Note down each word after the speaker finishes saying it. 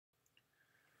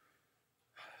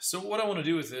So what I want to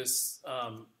do with this, I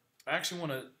actually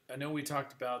want to, I know we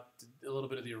talked about a little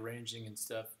bit of the arranging and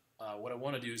stuff. What I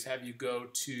want to do is have you go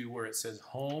to where it says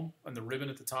home on the ribbon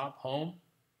at the top, home,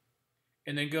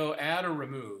 and then go add or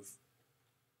remove.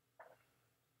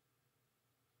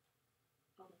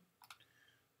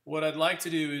 What I'd like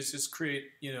to do is just create,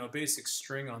 a basic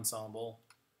string ensemble.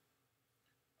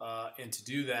 And to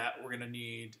do that, we're going to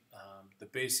need the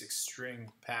basic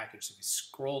string package. If you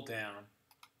scroll down,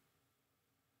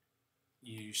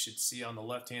 you should see on the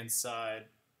left-hand side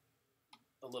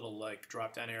a little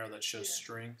drop-down arrow that shows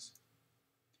strings.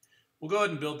 We'll go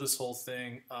ahead and build this whole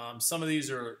thing. Some of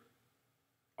these are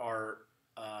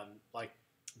like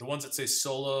the ones that say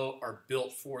solo are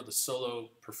built for the solo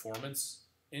performance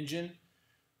engine,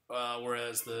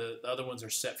 whereas the other ones are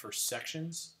set for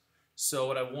sections. So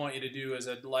what I want you to do is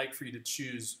I'd like for you to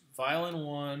choose violin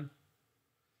 1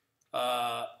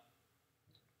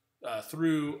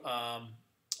 through,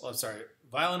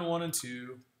 violin 1 and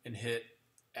 2 and hit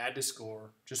add to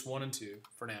score, just 1 and 2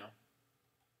 for now.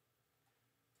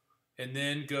 And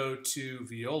then go to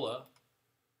viola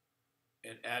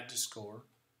and add to score.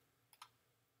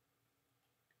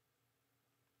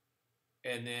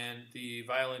 And then the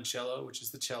violoncello, which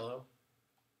is the cello.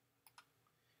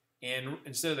 And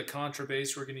instead of the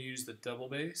contrabass, we're going to use the double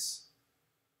bass.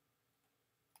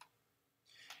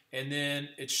 And then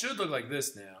it should look like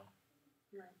this now.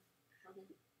 Right. Okay.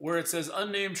 Where it says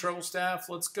unnamed treble staff,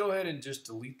 let's go ahead and just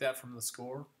delete that from the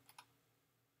score.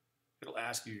 It'll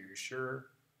ask you, you're sure?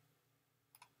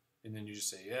 And then you just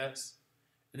say yes.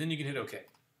 And then you can hit OK.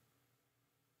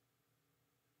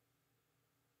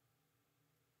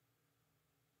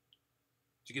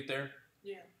 Did you get there?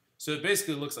 Yeah. So it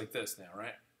basically looks like this now,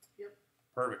 right? Yep.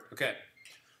 Perfect. Okay.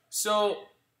 So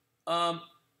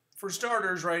for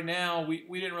starters, right now, we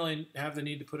didn't really have the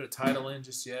need to put a title in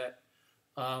just yet.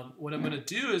 What I'm going to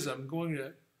do is I'm going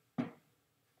to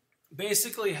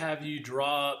basically have you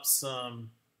draw up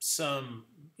some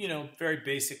very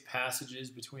basic passages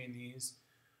between these,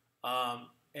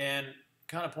 and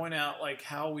kind of point out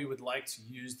how we would like to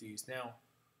use these. Now,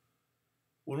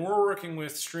 when we're working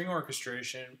with string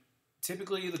orchestration,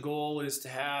 typically the goal is to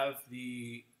have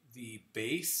the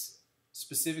bass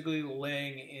specifically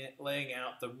laying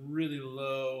out the really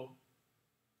low,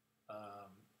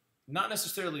 not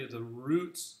necessarily the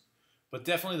roots, but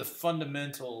definitely the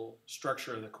fundamental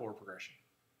structure of the chord progression.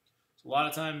 So a lot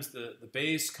of times the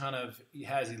bass kind of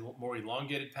has more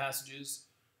elongated passages.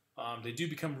 They do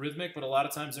become rhythmic, but a lot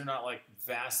of times they're not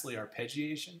vastly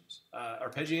arpeggiated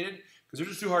because they're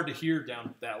just too hard to hear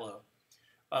down that low.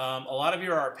 A lot of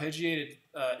your arpeggiated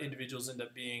individuals end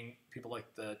up being people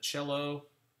like the cello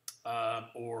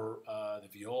or the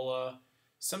viola.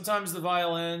 Sometimes the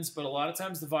violins, but a lot of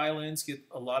times the violins get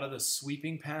a lot of the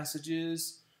sweeping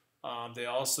passages. They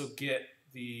also get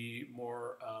the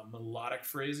more melodic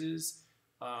phrases.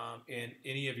 And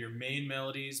any of your main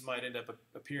melodies might end up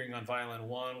appearing on violin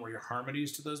 1, where your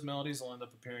harmonies to those melodies will end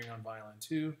up appearing on violin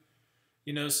 2.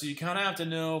 So you kind of have to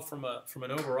know from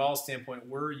an overall standpoint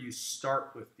where you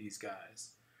start with these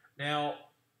guys. Now,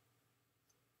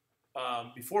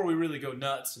 before we really go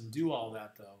nuts and do all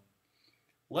that, though,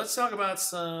 let's talk about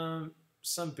some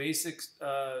basic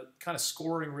kind of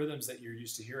scoring rhythms that you're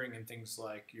used to hearing in things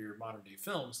like your modern-day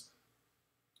films,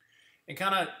 and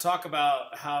kind of talk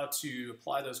about how to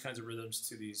apply those kinds of rhythms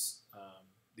to these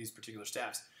particular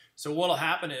staffs. So what'll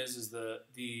happen is the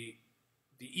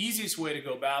easiest way to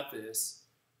go about this,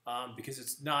 because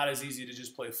it's not as easy to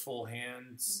just play full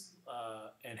hands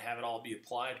and have it all be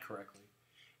applied correctly,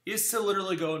 is to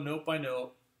literally go note by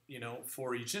note,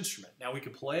 for each instrument. Now we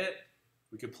could play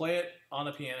it on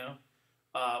the piano.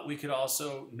 We could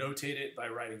also notate it by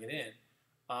writing it in.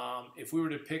 If we were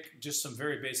to pick just some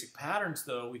very basic patterns,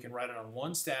 though, we can write it on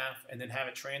one staff and then have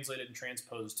it translated and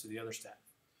transposed to the other staff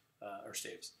or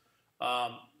staves.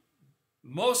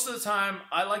 Most of the time,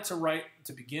 I like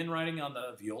to begin writing on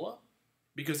the viola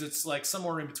because it's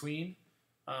somewhere in between.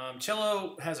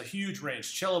 Cello has a huge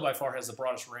range. Cello by far has the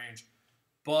broadest range,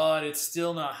 but it's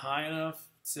still not high enough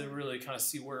to really kind of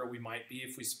see where we might be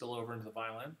if we spill over into the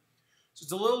violin. So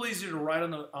it's a little easier to write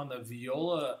on the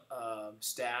viola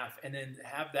staff and then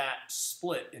have that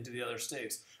split into the other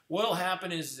staves. What'll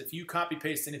happen is if you copy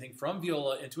paste anything from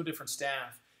viola into a different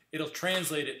staff, it'll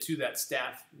translate it to that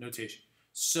staff notation.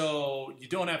 So you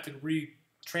don't have to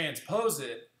retranspose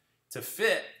it to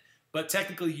fit, but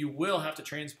technically you will have to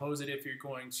transpose it if you're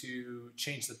going to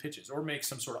change the pitches or make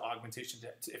some sort of augmentation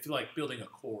if you're building a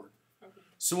chord. Okay.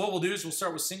 So what we'll do is we'll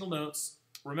start with single notes,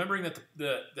 remembering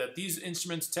that these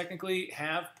instruments technically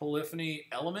have polyphony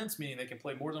elements, meaning they can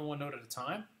play more than one note at a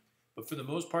time. But for the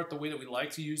most part, the way that we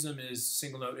like to use them is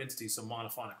single note entities, so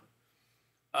monophonically.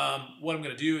 What I'm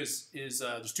going to do is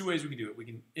there's two ways we can do it. We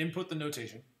can input the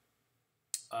notation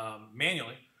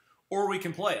manually, or we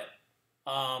can play it.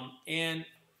 And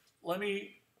let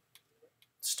me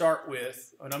start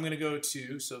with, and I'm going to go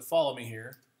to, so follow me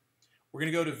here. We're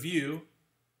going to go to View,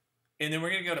 and then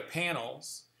we're going to go to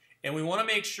Panels, and we want to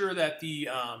make sure that the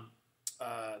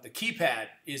keypad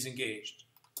is engaged.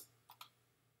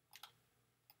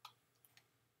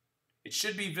 It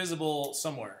should be visible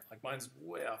somewhere. Like mine's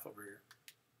way off over here.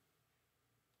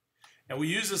 And we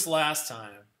used this last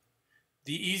time.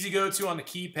 The easy go-to on the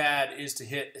keypad is to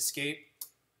hit Escape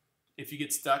if you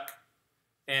get stuck,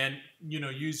 and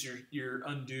use your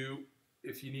undo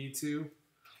if you need to.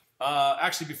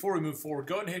 Actually, before we move forward,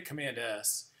 go ahead and hit Command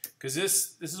S, because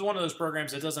this is one of those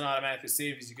programs that doesn't automatically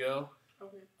save as you go.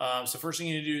 Okay. So first thing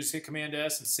you need to do is hit Command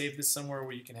S and save this somewhere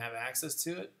where you can have access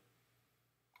to it.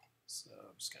 So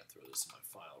I'm just going to throw this in my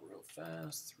file real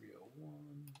fast. 301.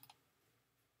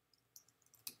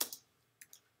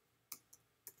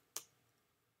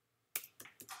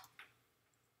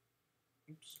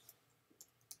 Oops.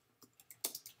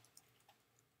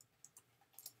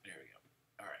 There we go.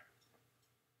 All right.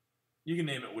 You can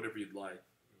name it whatever you'd like.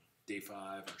 Day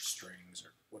 5 or strings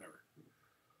or whatever.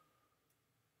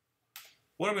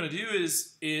 What I'm going to do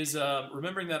is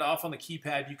remembering that off on the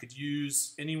keypad, you could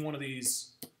use any one of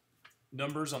these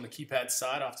numbers on the keypad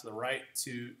side off to the right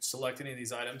to select any of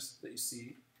these items that you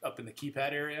see up in the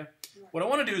keypad area. What I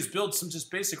want to do is build some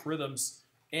just basic rhythms,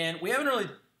 and we haven't really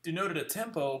denoted a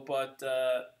tempo, but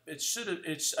I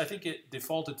think it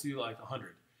defaulted to like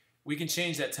 100. We can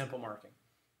change that tempo marking,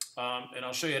 and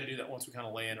I'll show you how to do that once we kind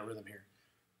of lay in a rhythm here.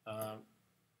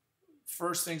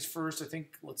 First things first, I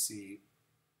think, let's see.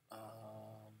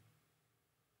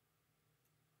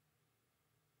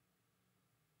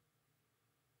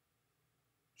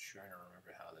 Trying to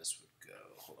remember how this would go.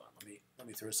 Hold on, let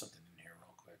me throw something in here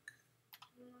real quick.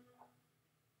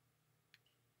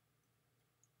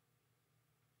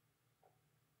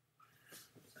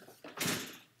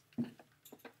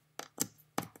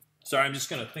 Sorry, I'm just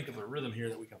going to think of a rhythm here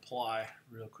that we can apply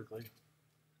real quickly.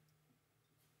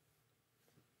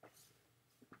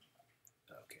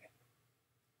 Okay.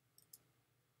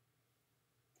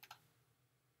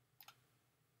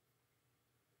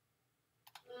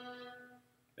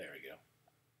 There we go.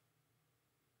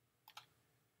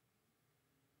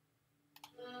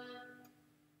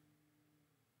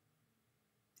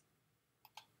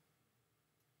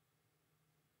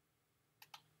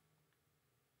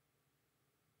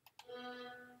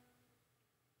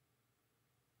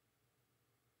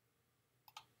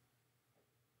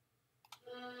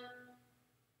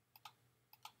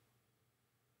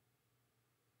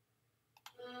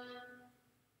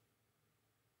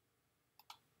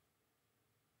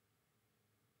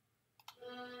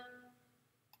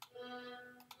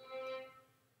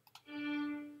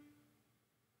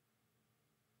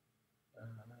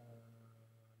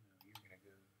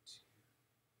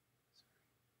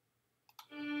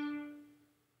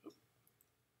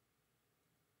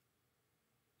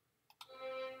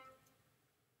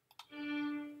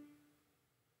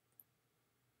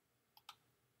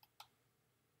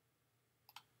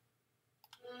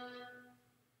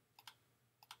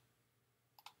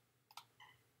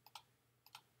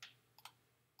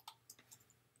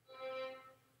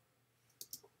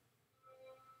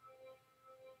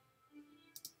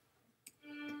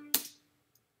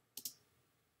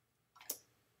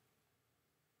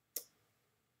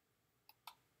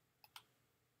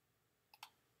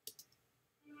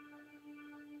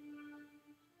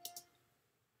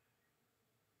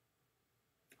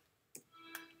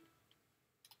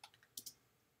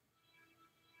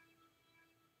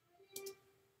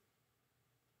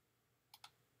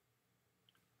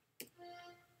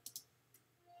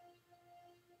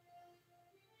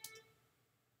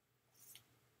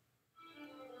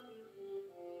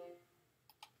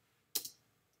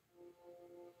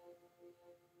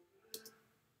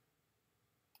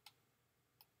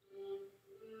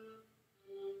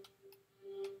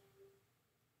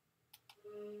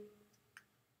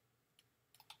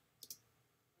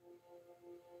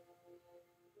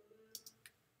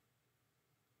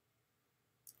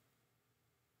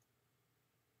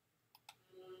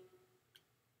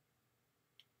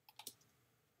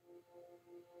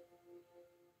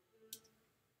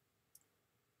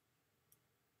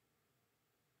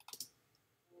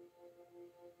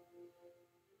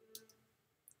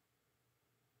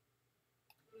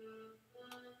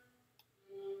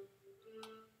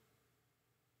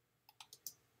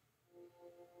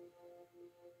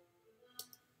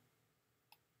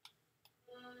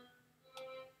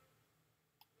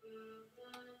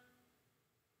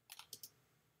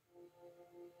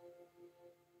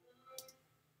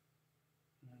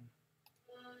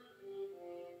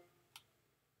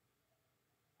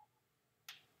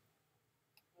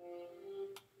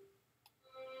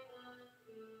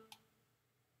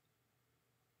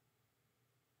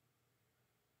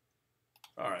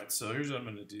 All right, so here's what I'm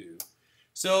going to do.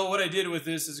 So what I did with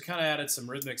this is I kind of added some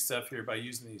rhythmic stuff here by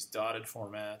using these dotted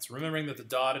formats, remembering that the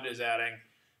dotted is adding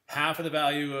half of the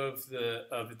value of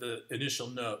the initial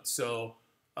note. So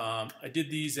I did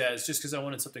these as, just because I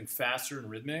wanted something faster and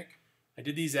rhythmic, I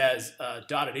did these as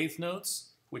dotted eighth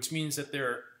notes, which means that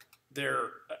their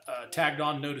tagged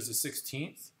on note is a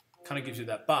 16th. Kind of gives you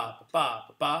that ba, ba,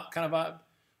 ba, ba kind of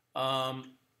vibe.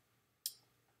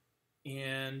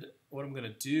 And what I'm going to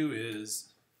do is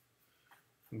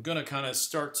I'm going to kind of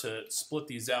start to split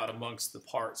these out amongst the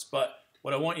parts. But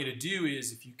what I want you to do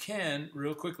is, if you can,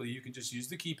 real quickly, you can just use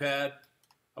the keypad.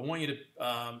 I want you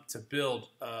to build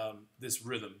this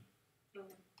rhythm.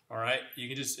 All right, you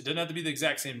can just, it doesn't have to be the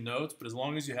exact same notes, but as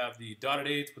long as you have the dotted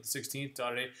eighth with the 16th,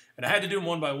 dotted eighth, and I had to do them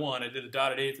one by one. I did a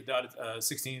dotted eighth, a dotted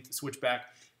 16th, switch back.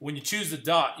 When you choose the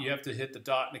dot, you have to hit the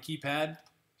dot in the keypad,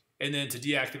 and then to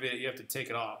deactivate it, you have to take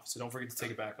it off. So don't forget to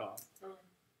take it back off.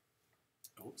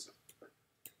 Oops.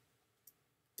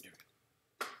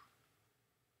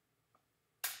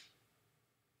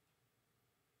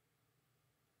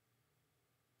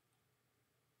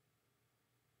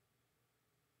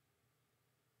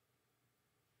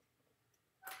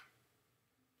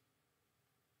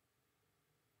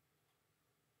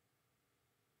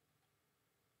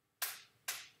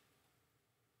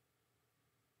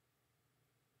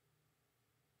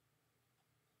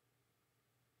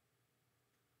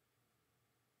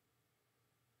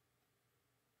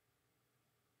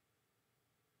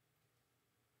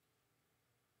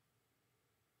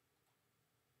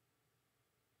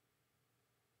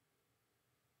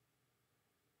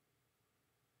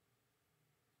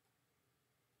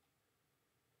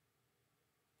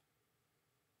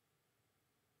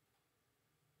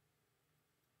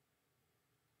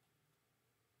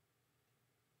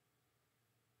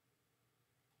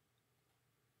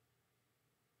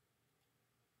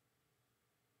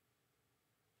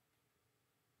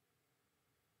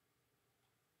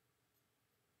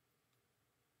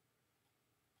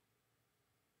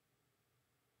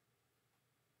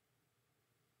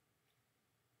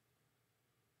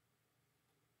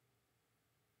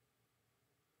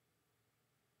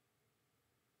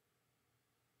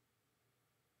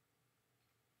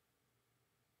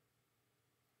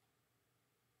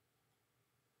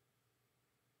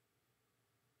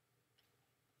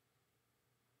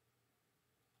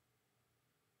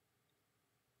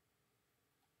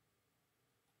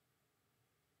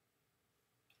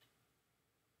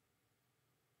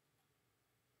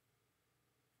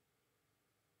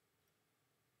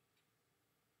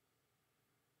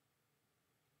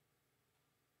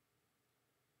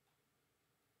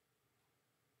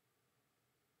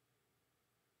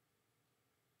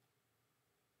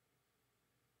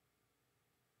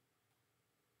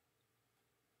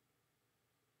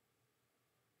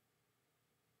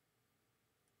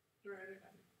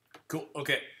 Cool.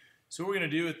 Okay. So what we're going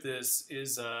to do with this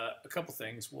is a couple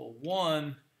things. Well,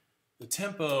 one, the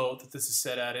tempo that this is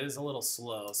set at is a little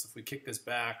slow. So if we kick this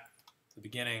back to the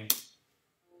beginning,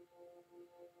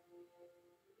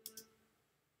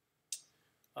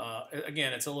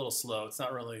 again, it's a little slow. It's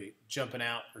not really jumping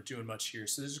out or doing much here.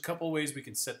 So there's a couple ways we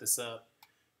can set this up.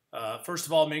 First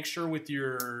of all, make sure with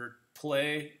your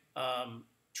play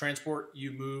transport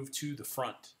you move to the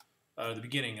front, the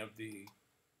beginning of the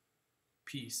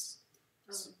piece,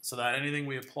 so that anything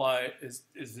we apply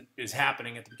is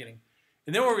happening at the beginning.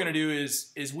 And then what we're going to do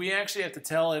is we actually have to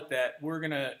tell it that we're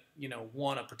going to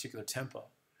want a particular tempo.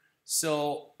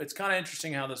 So it's kind of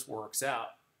interesting how this works out.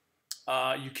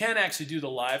 You can actually do the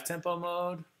live tempo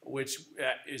mode, which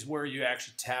is where you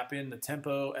actually tap in the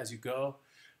tempo as you go.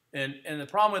 And the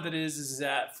problem with it is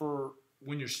that for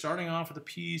when you're starting off with a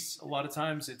piece, a lot of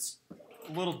times it's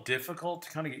a little difficult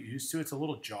to kind of get used to. It's a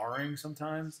little jarring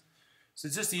sometimes. So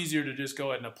it's just easier to just go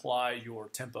ahead and apply your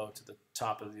tempo to the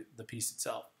top of the piece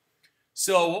itself.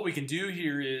 So what we can do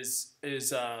here is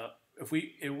if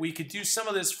we could do some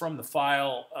of this from the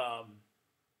file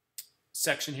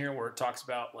section here, where it talks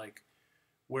about like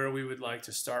where we would like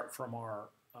to start from our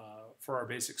for our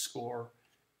basic score.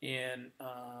 And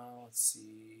let's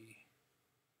see,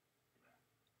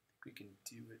 I think we can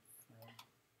do it from,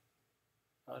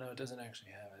 oh no, it doesn't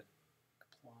actually have it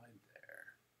applied there.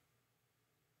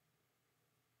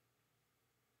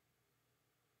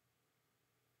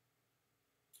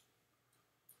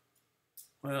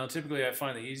 Well, typically I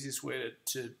find the easiest way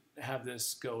to have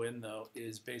this go in, though,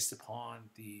 is based upon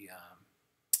the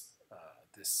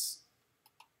this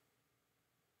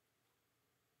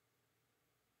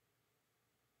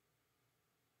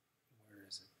where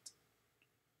is it?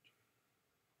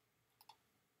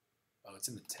 Oh, it's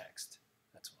in the text.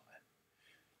 That's why.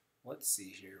 let's see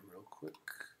here real quick.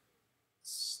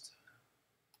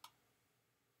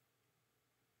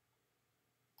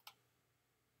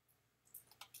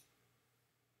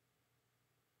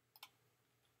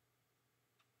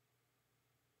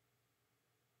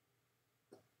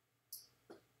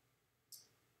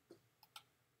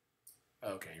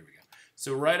 Okay, here we go.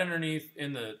 So right underneath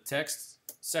in the text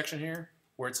section here,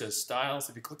 where it says styles,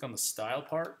 if you click on the style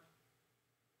part,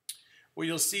 what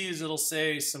you'll see is it'll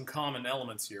say some common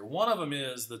elements here. One of them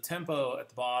is the tempo at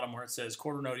the bottom where it says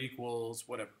quarter note equals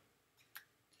whatever.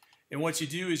 And what you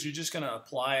do is you're just going to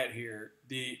apply it here.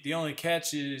 The only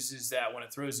catch is that when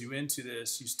it throws you into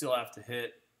this, you still have to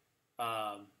hit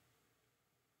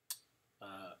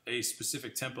a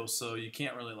specific tempo, so you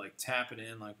can't really like tap it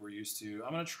in like we're used to.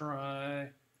 I'm gonna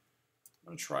try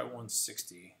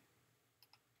 160.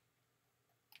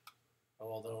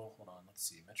 Although, hold on, let's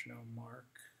see, metronome mark.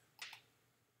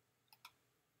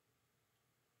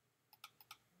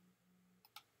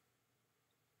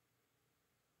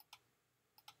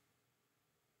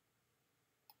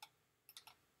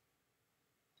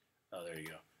 Oh, there you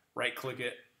go. Right click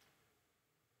it,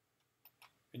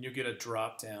 and you'll get a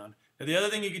drop down. Now, the other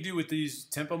thing you could do with these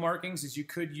tempo markings is you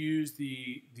could use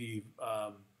the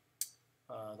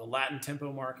Latin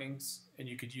tempo markings, and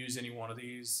you could use any one of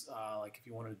these. Like if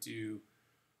you wanted to do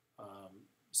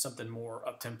something more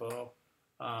up tempo,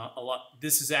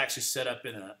 This is actually set up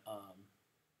in a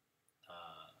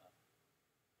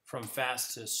from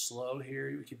fast to slow.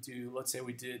 Here we could do. Let's say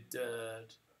we did.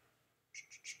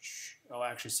 Oh,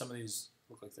 actually, some of these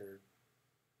look like they're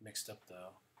mixed up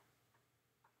though.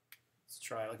 Let's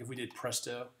try, like if we did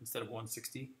presto instead of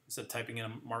 160, instead of typing in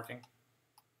a marking,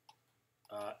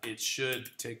 it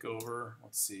should take over.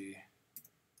 Let's see.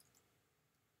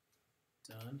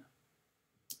 Done.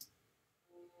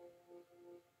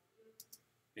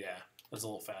 Yeah, that's a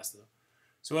little fast though.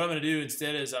 So what I'm going to do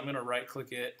instead is I'm going to right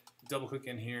click it, double click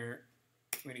in here.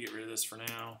 I'm going to get rid of this for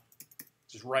now.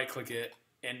 Just right click it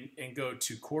and go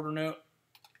to quarter note.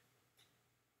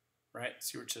 Right,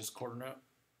 see where it says quarter note.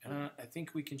 I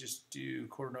think we can just do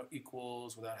quarter note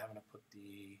equals without having to put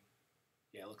the.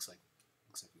 Yeah, it looks like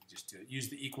we can just do it. Use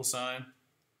the equal sign.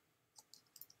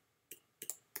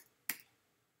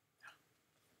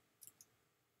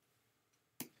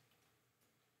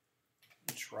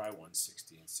 Try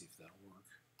 160 and see if that'll work.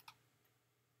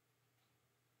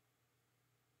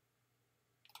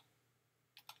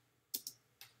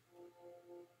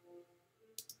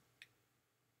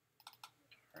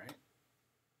 All right.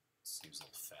 Seems a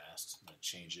little fast. I'm going to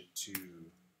change it to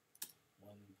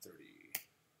 130.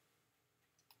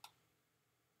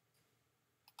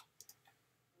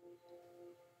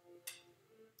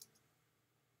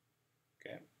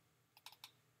 Okay.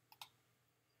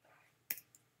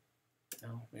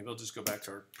 No, maybe I'll just go back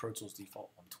to our Pro Tools default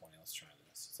 120. Let's try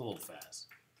this. It's a little fast.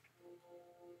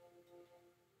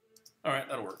 All right,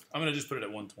 that'll work. I'm going to just put it at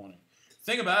 120. The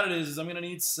thing about it is I'm going to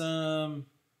need some...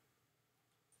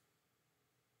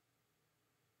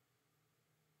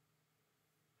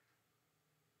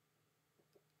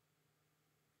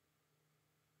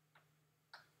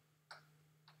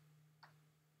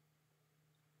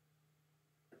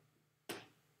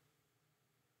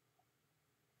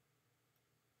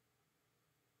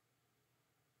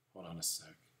 Hold on a sec.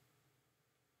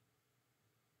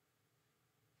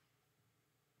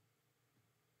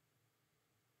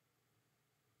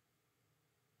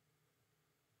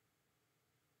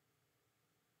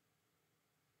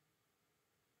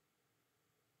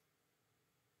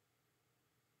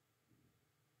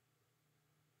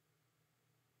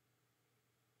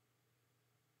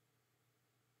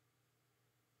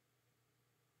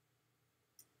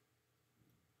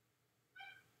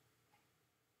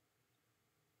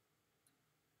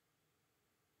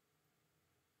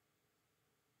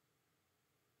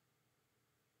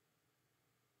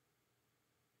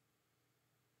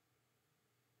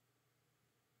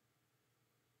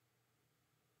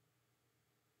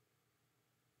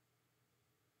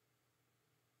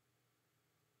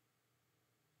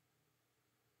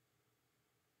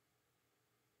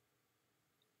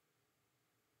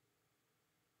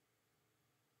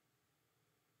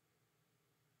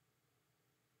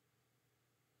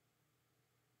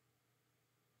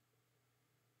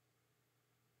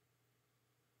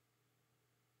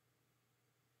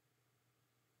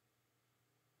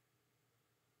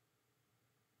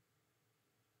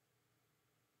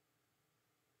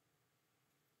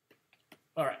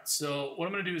 All right, so what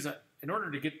I'm going to do is, in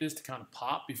order to get this to kind of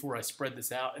pop before I spread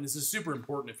this out, and this is super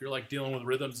important if you're like dealing with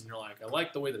rhythms and you're like, I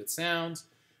like the way that it sounds,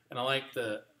 and I like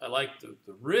the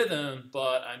rhythm,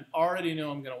 but I already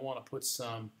know I'm going to want to put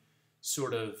some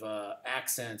sort of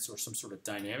accents or some sort of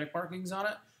dynamic markings on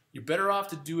it, you're better off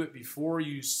to do it before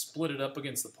you split it up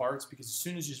against the parts, because as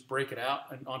soon as you just break it out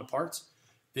and onto parts,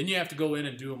 then you have to go in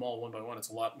and do them all one by one. It's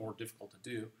a lot more difficult to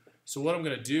do. So what I'm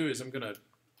going to do is I'm going to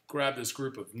grab this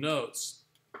group of notes,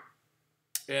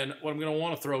 and what I'm going to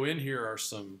want to throw in here are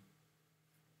some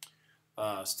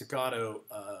staccato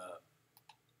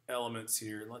elements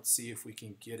here. Let's see if we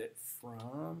can get it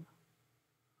from,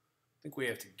 I think we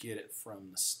have to get it from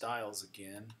the styles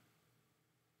again.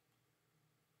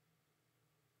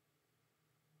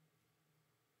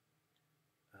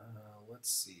 Let's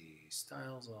see,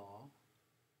 styles all.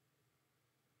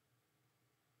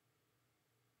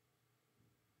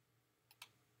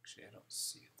 Actually, I don't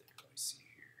see it there. Let me see here.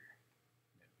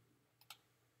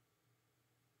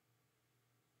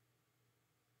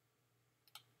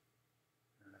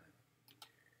 No.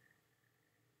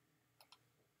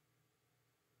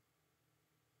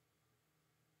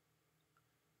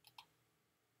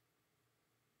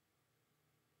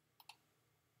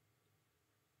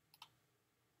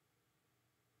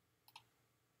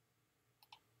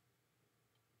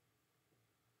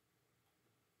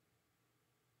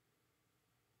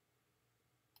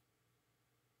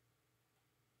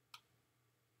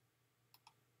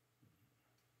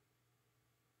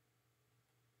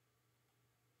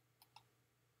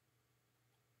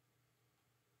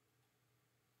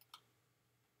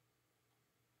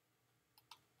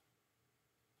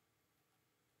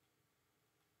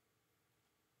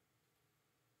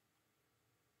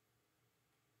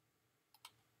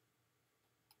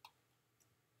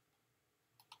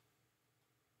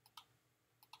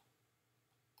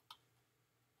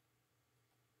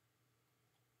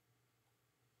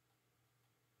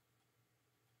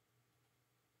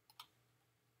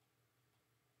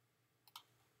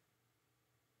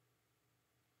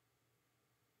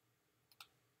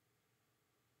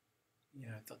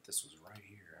 Yeah, I thought this was right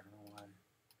here. I don't know why I don't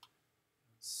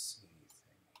see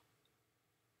anything.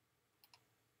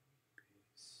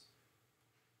 Paste.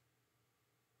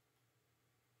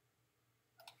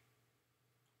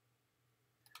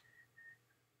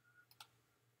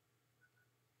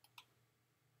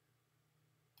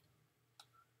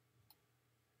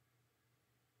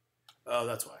 Oh,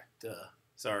 that's why. Duh.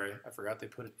 Sorry, I forgot they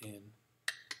put it in.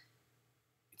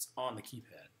 It's on the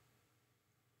keypad.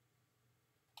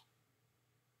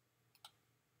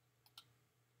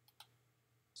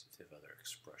 See if they have other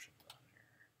expressions on here.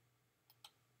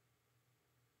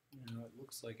 You know, it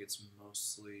looks like it's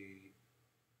mostly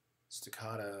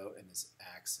staccato and this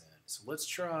accent. So let's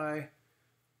try,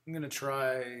 I'm going to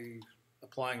try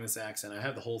applying this accent. I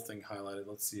have the whole thing highlighted.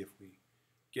 Let's see if we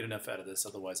get enough out of this.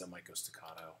 Otherwise, I might go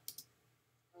staccato.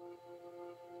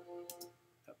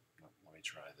 Yep. Let me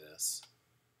try this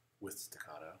with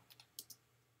staccato.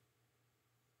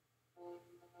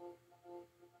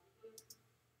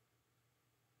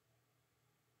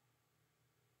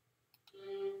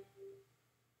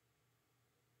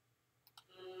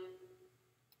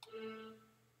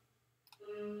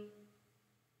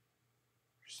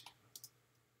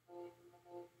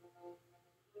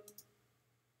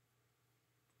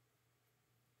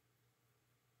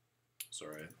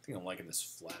 Sorry, I think I'm liking this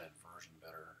flatted version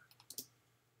better.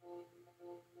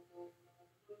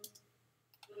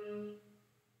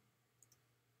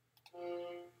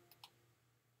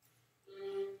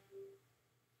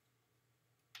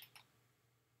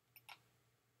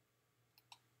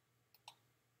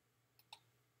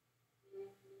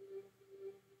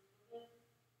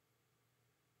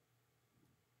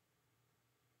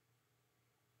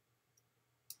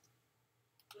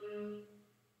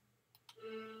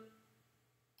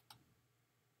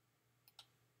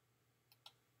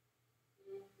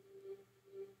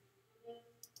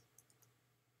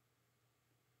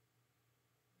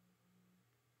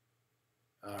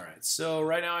 Alright, so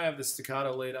right now I have the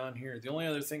staccato laid on here. The only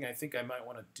other thing I think I might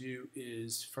want to do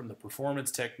is from the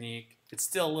performance technique, it's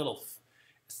still a little,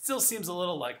 it still seems a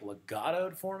little like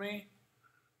legatoed for me.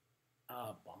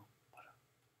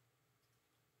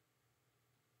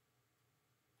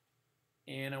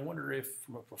 And I wonder if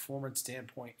from a performance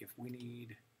standpoint, if we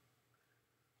need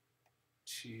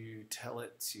to tell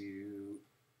it to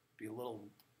be a little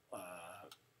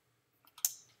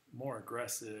more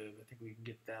aggressive. I think we can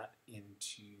get that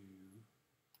into,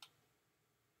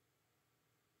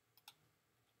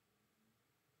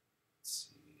 let's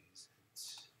see, is it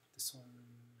this one?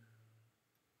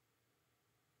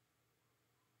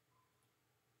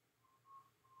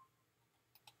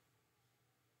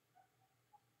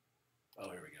 Oh,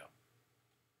 here we go.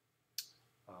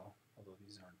 Oh, although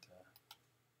these aren't,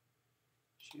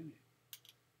 shoot.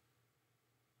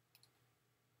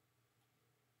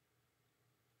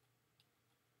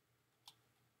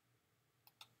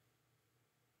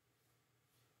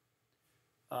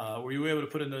 Were you able to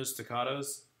put in those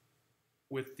staccatos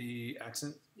with the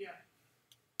accent? Yeah.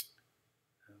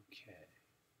 Okay.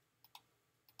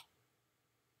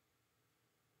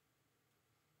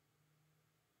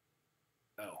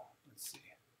 Oh, let's see.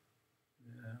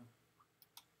 No.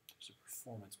 There's a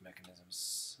performance mechanism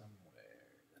somewhere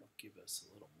that'll give us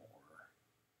a little more.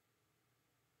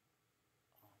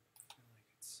 I feel like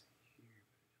it's here,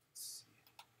 but I don't see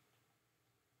it.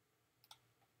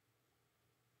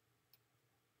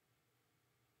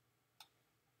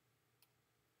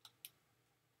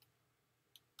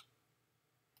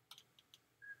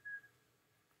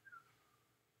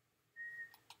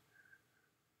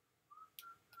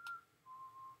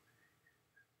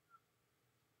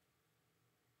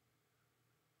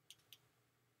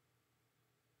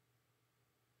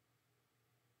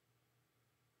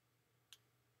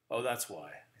 Oh, that's why,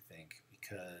 I think,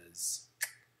 because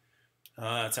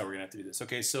that's how we're going to have to do this.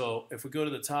 Okay, so if we go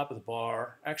to the top of the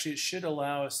bar, actually it should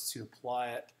allow us to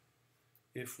apply it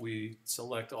if we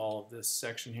select all of this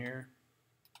section here.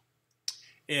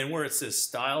 And where it says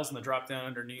styles in the drop down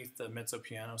underneath the mezzo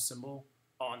piano symbol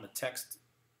on the text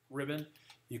ribbon,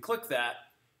 you click that,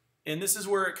 and this is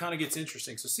where it kind of gets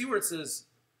interesting. So see where it says,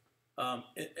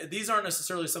 these aren't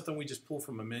necessarily something we just pull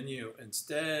from a menu.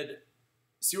 Instead,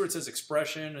 see where it says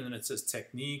expression, and then it says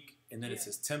technique, and then it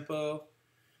says tempo.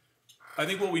 I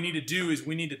think what we need to do is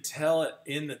we need to tell it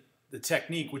in the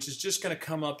technique, which is just going to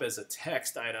come up as a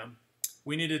text item.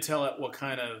 We need to tell it what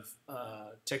kind of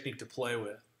technique to play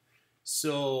with.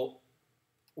 So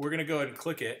we're going to go ahead and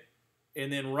click it,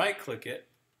 and then right-click it.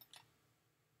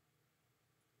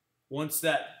 Once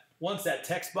that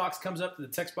text box comes up, the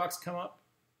text box come up,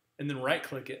 and then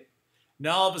right-click it.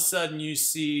 Now all of a sudden you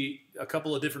see a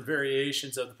couple of different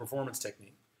variations of the performance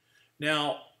technique.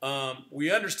 Now we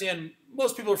understand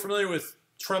most people are familiar with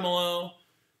tremolo,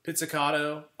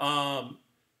 pizzicato.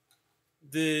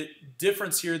 The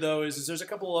difference here though is there's a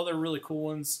couple of other really cool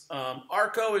ones.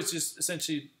 Arco is just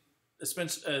essentially it's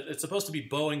supposed to be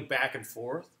bowing back and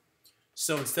forth.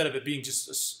 So instead of it being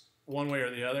just one way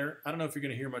or the other, I don't know if you're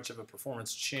going to hear much of a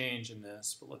performance change in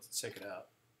this, but let's check it out.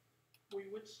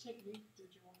 Wait, which technique did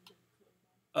you want to click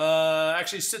on?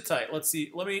 Actually, sit tight. Let's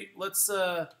see. Let's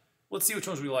see which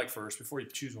ones we like first before you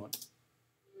choose one.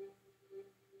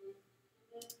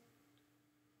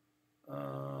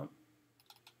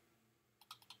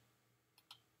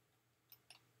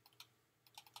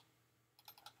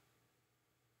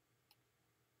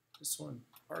 This one,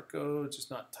 Arco,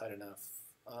 just not tight enough.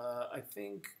 I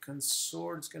think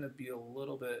Consort's going to be a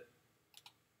little bit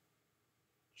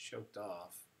choked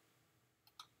off.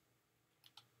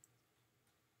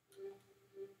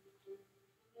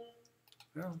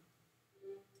 Yeah.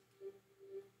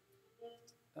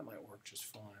 That might work just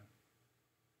fine.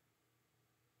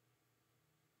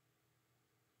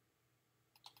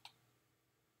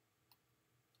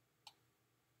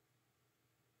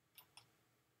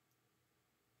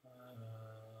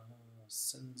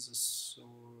 Sends a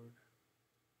sword.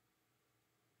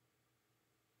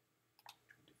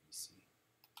 To VC.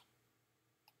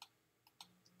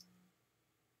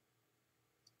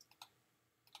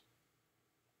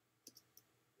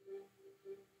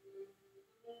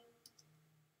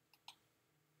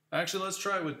 Actually, let's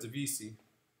try it with the VC.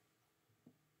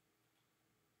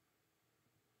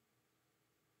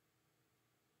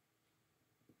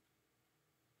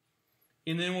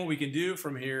 And then what we can do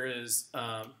from here is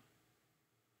what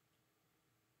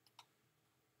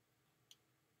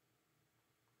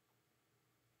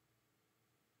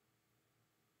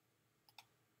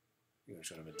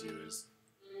I'm going to do is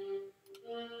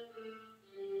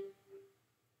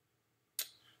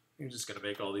I'm just going to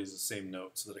make all these the same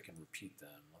note so that I can repeat them.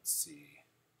 Let's see.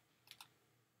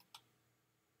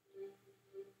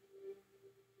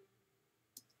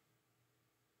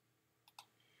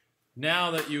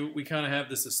 Now that we kind of have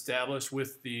this established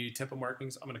with the tempo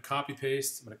markings, I'm going to copy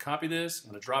paste. I'm going to copy this. I'm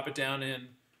going to drop it down in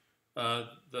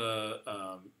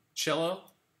the cello,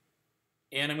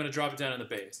 and I'm going to drop it down in the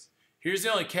bass. Here's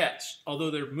the only catch. Although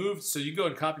they're moved, so you go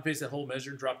and copy paste that whole measure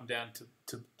and drop them down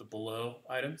to the below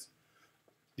items.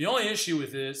 The only issue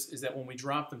with this is that when we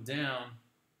drop them down,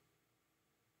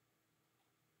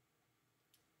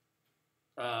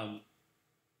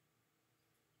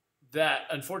 that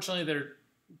unfortunately they're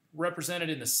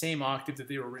represented in the same octave that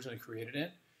they were originally created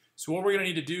in. So what we're going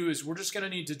to need to do is we're just going to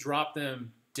need to drop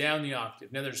them down the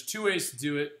octave. Now there's two ways to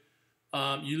do it.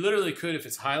 You literally could, if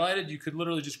it's highlighted, you could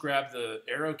literally just grab the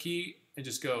arrow key and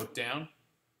just go down.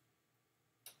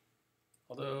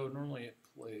 Although normally it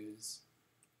plays.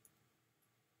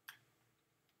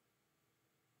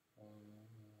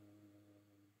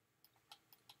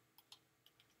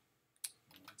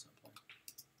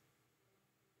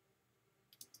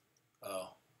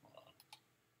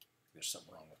 there's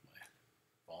something wrong with my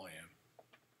volume.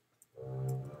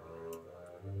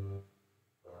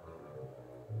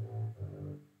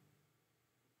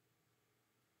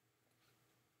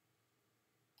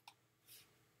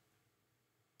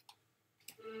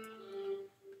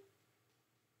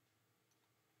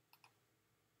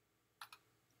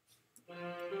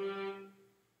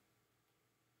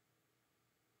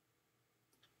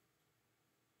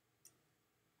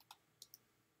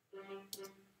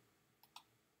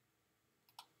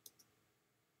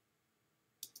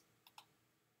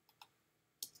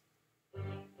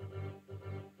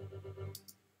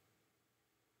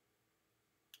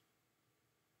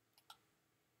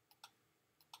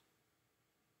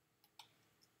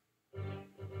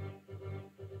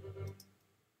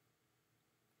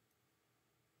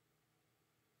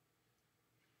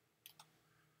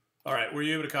 All right, were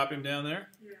you able to copy them down there?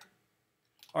 Yeah.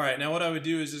 All right, now what I would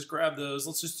do is just grab those.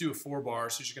 Let's just do a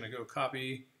 4-bar. So you're going to go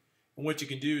copy. And what you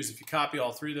can do is if you copy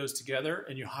all 3 of those together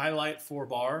and you highlight 4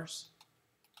 bars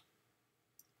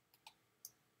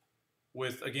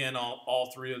with, again,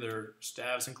 all 3 of their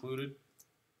stabs included,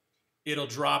 it'll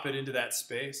drop it into that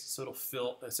space. So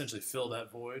it'll essentially fill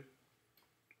that void.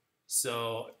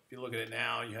 So if you look at it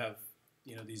now, you have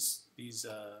these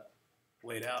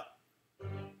laid out.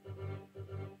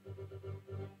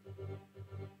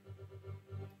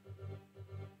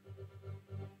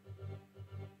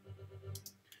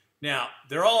 Now,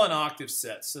 they're all in octave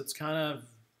sets, so it's kind of,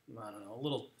 I don't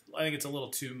know, I think it's a little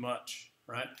too much,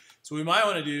 right? So what we might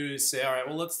want to do is say, all right,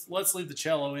 well, let's leave the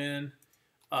cello in.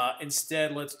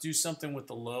 Instead, let's do something with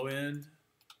the low end.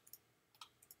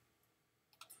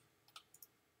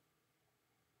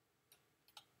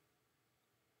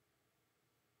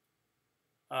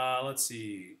 Let's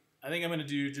see. I think I'm going to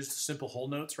do just simple whole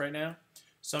notes right now.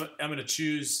 So I'm going to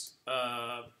choose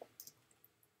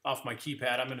off my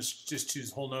keypad. I'm going to just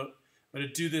choose whole note. I'm going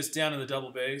to do this down in the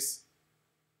double bass.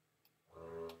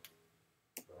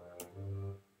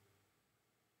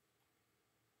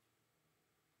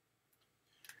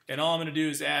 And all I'm going to do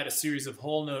is add a series of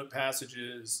whole note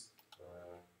passages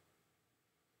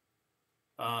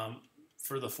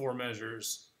for the 4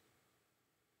 measures.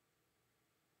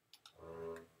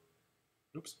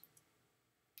 Oops.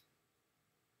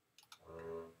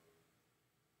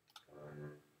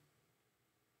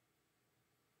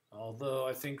 Although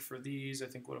I think for these, I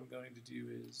think what I'm going to do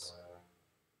is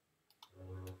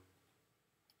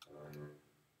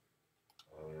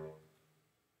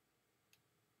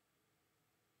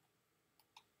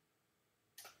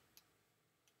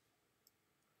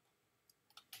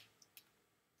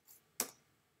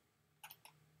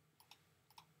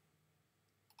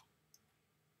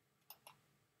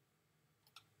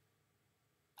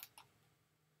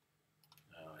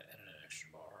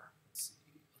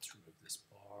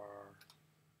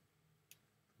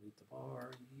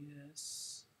bar,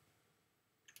 yes.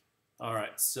 All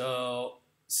right, so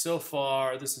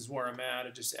far this is where I'm at. I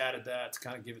just added that to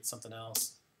kind of give it something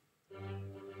else.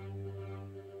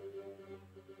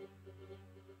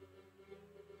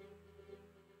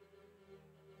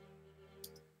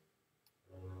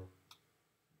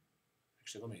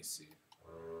 Actually, let me see.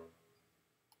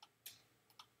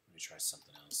 Let me try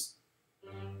something else.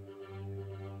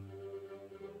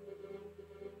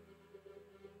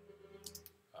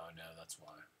 Oh no, that's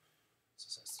why.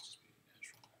 This has to just be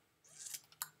natural.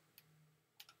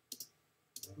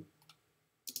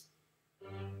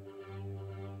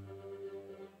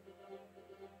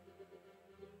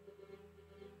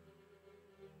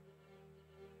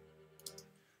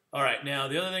 All right, now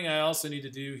the other thing I also need to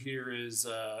do here is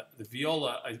the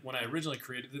viola. When I originally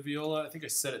created the viola, I think I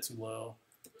set it too low.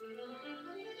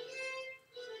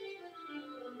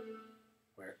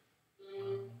 Where?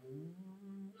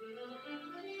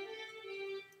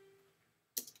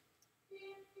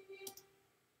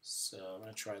 So I'm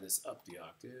going to try this up the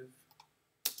octave.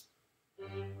 Of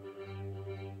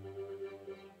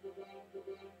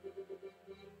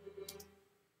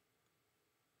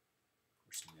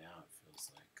course, now it feels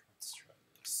like, let's try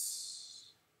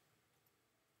this.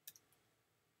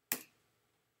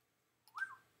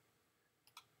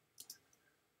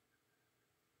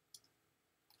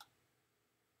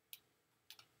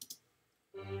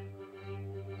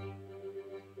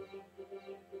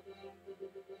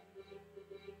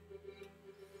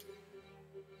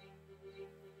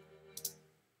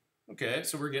 Okay,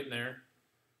 so we're getting there.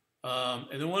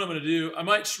 And then what I'm going to do, I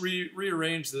might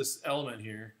rearrange this element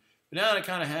here. But now that I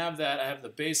kind of have that, I have the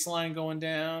bass line going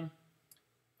down.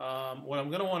 What I'm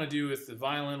going to want to do with the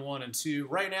violin 1 and 2,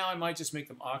 right now I might just make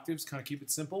them octaves, kind of keep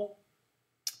it simple.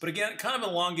 But again, kind of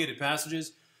elongated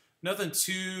passages. Nothing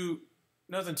too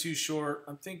Nothing too short.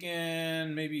 I'm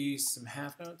thinking maybe some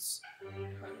half notes.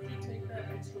 How did you take that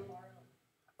extra bar out?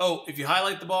 Oh, if you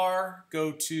highlight the bar,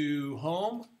 go to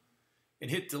Home,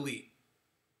 and hit Delete.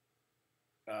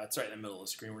 It's right in the middle of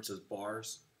the screen where it says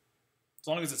Bars. As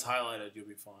long as it's highlighted, you'll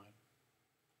be fine.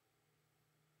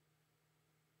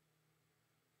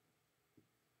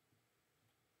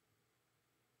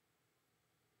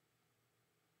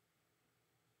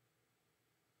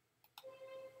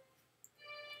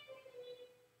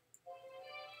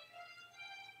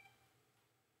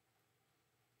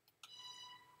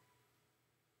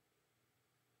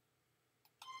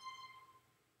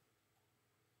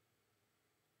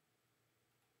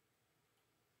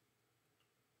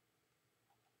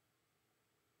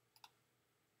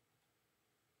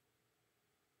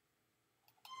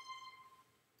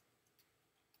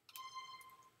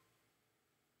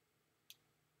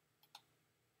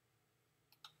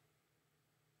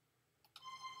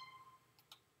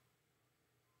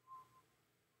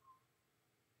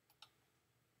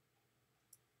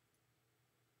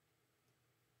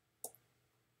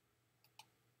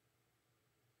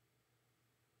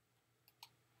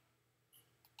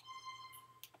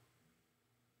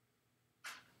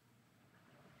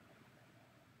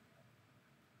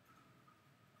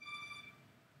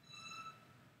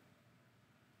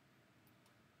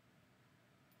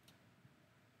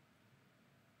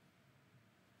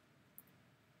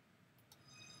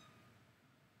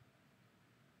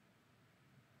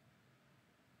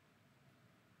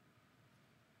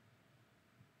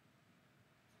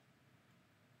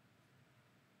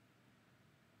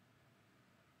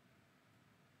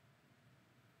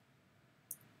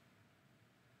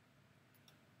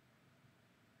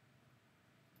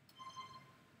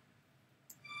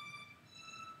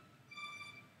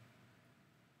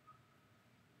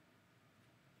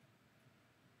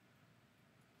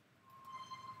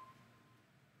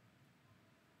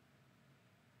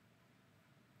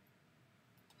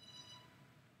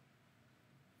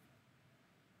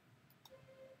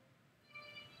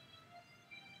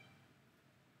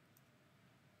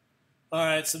 All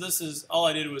right, so this is all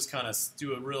I did was kind of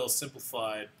do a real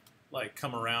simplified, like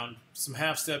come around. Some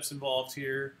half steps involved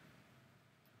here.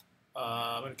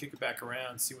 I'm going to kick it back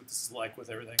around and see what this is like with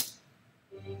everything.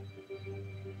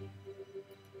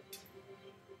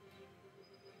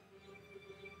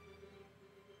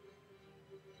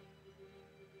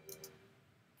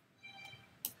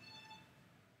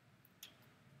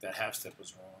 That half step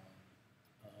was wrong.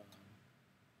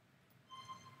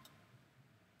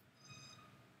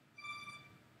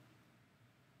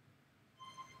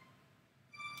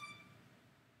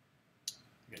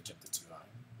 I jumped it too high.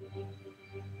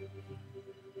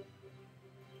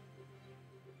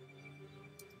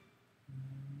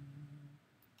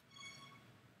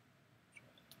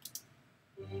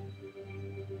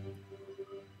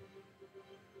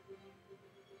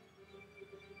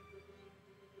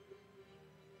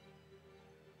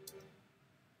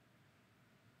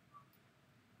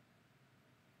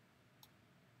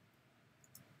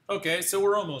 Okay, so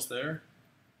we're almost there.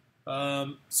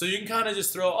 So you can kind of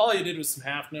just throw, all you did was some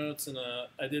half notes, and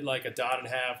I did like a dotted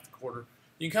half, quarter.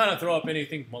 You can kind of throw up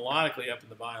anything melodically up in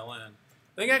the violin.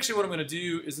 I think actually what I'm going to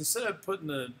do is instead of putting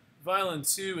the violin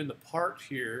 2 in the part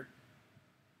here,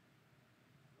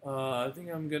 I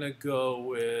think I'm going to go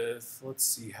with, let's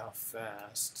see how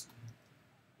fast.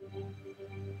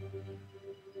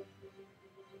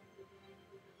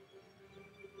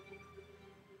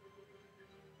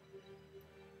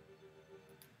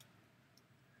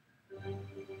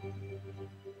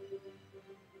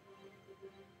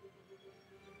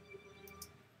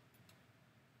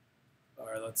 All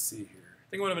right, let's see here. I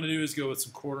think what I'm going to do is go with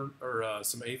some quarter or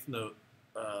some eighth note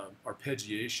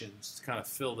arpeggiations to kind of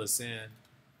fill this in.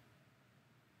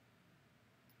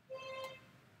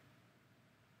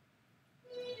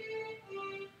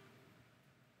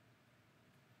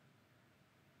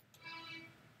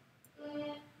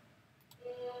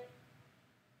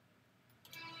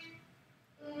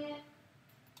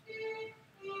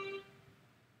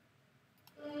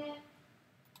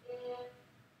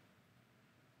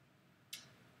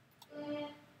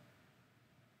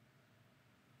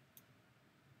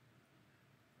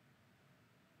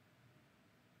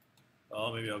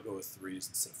 Oh, maybe I'll go with 3s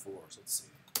instead of 4s. Let's see.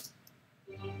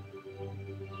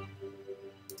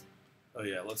 Oh,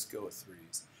 yeah, let's go with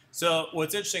 3s. So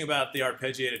what's interesting about the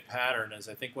arpeggiated pattern is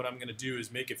I think what I'm going to do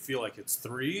is make it feel like it's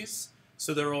 3s.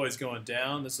 So they're always going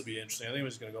down. This will be interesting. I think I'm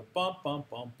just going to go bump, bump,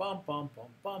 bump, bump, bump,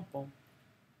 bump, bump, bump.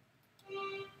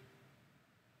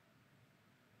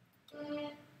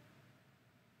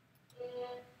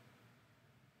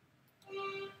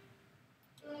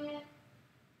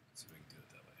 See if we can do it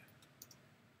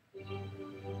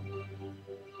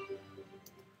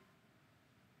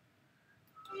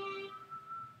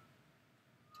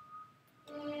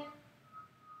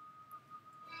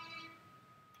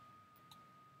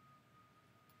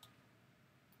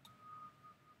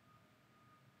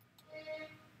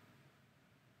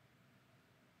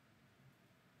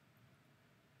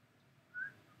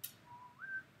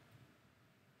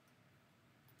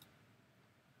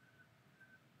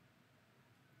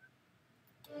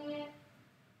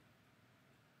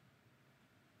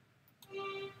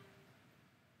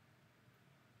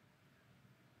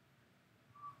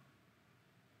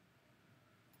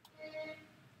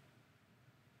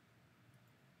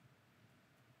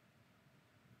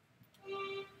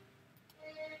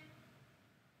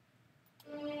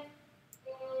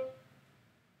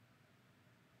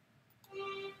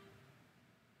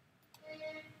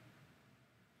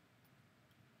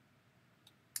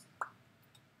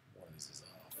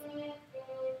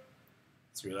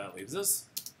See where that leaves us.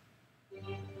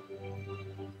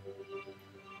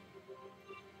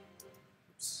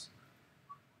 Oops.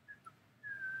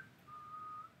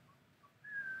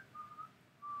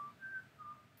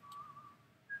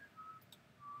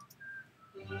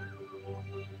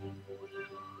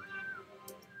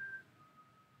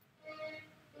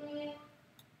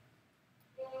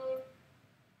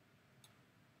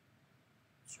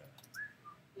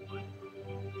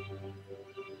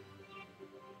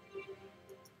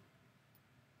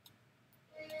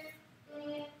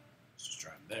 Just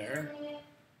try them there.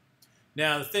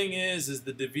 Now the thing is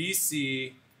the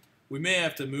DVC, we may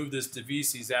have to move this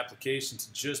DVC's application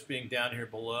to just being down here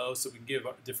below, so we can give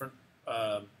a different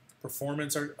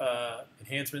performance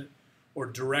enhancement or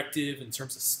directive in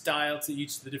terms of style to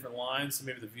each of the different lines. So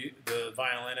maybe the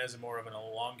violin has more of an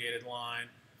elongated line,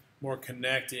 more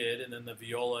connected, and then the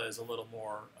viola is a little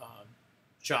more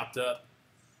chopped up.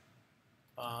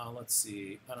 Let's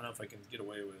see. I don't know if I can get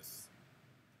away with.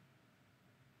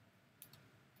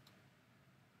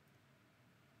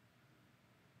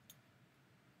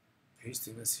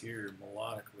 Pasting this here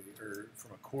melodically or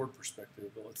from a chord perspective,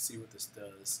 but let's see what this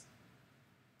does.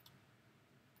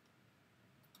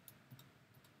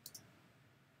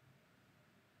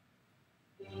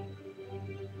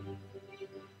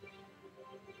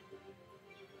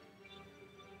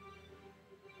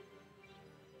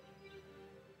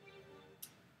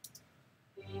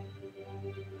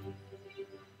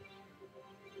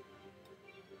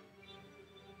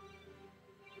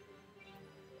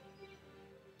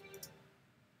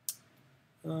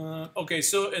 Okay,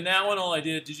 so in that one,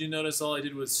 did you notice all I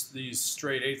did was these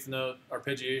straight eighth note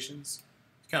arpeggiations?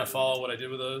 Kind of follow what I did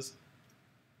with those.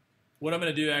 What I'm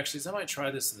going to do actually is I might try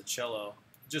this in the cello,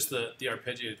 just the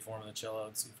arpeggiated form of the cello,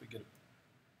 and see if we get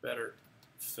a better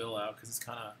fill out, because it's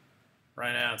kind of,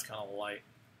 right now it's kind of light.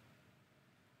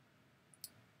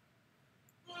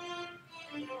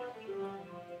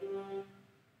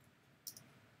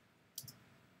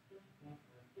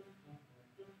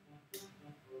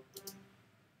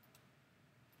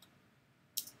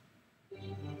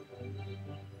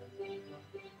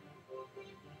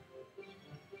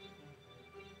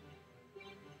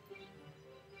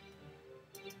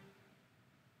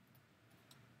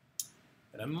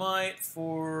 And I might,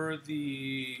 for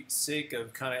the sake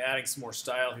of kind of adding some more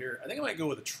style here, I think I might go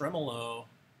with a tremolo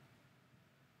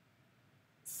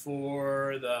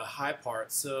for the high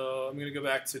part. So I'm going to go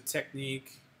back to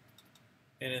technique,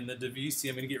 and in the DVC,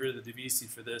 I'm going to get rid of the DVC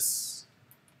for this.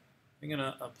 I'm going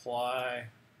to apply.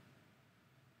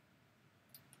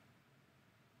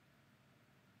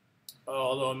 Oh,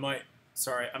 although I might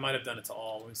have done it to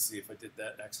all. Let me see if I did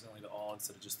that accidentally to all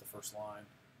instead of just the first line.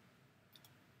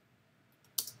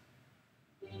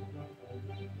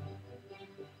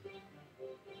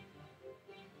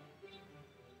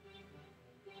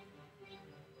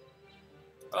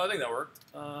 Oh, I think that worked.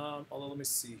 Although, let me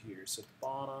see here. So, at the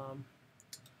bottom.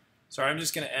 Sorry, I'm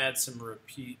just going to add some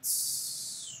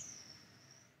repeats.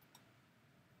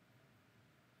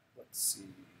 Let's see.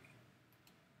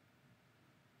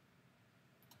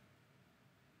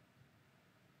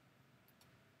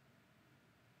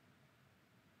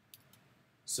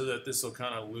 So that this will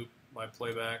kind of loop my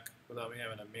playback without me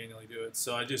having to manually do it.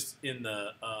 So I just, in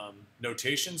the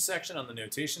notation section on the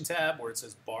notation tab where it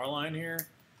says bar line here,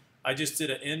 I just did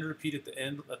an end repeat at the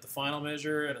end, at the final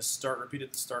measure, and a start repeat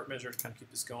at the start measure to kind of keep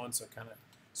this going, so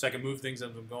I can move things as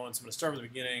I'm going. So I'm going to start from the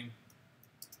beginning.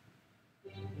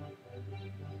 I'm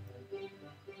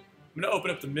going to open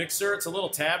up the mixer. It's a little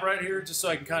tab right here, just so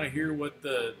I can kind of hear what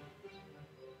the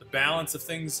balance of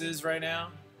things is right now.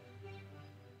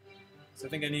 So I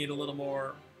think I need a little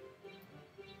more.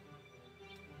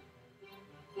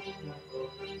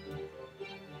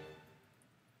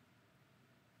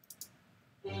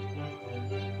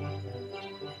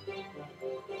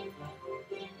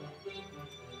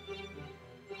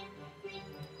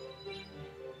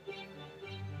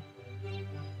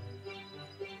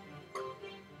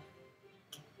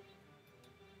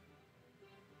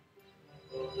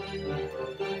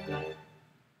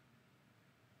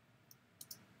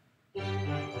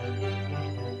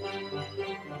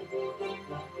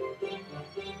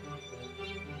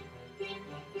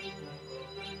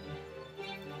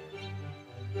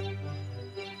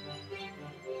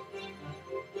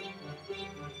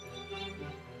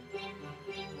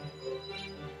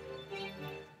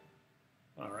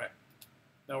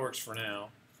 That works for now.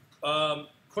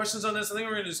 Questions on this? I think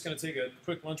we're just going to take a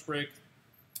quick lunch break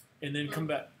and then come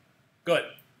back. Go ahead.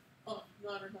 Oh,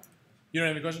 no, I don't have You don't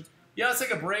have any questions? Yeah, let's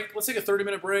take a break. Let's take a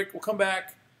 30-minute break. We'll come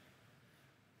back.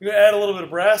 We're going to add a little bit of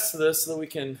brass to this so that we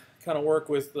can kind of work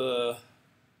with the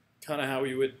kind of how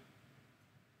we would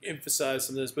emphasize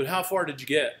some of this. But how far did you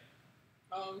get?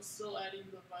 Still adding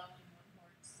the violin one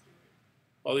parts to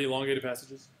it. All the elongated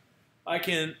passages? I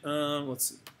can, let's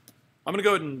see. I'm going to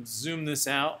go ahead and zoom this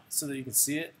out so that you can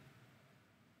see it.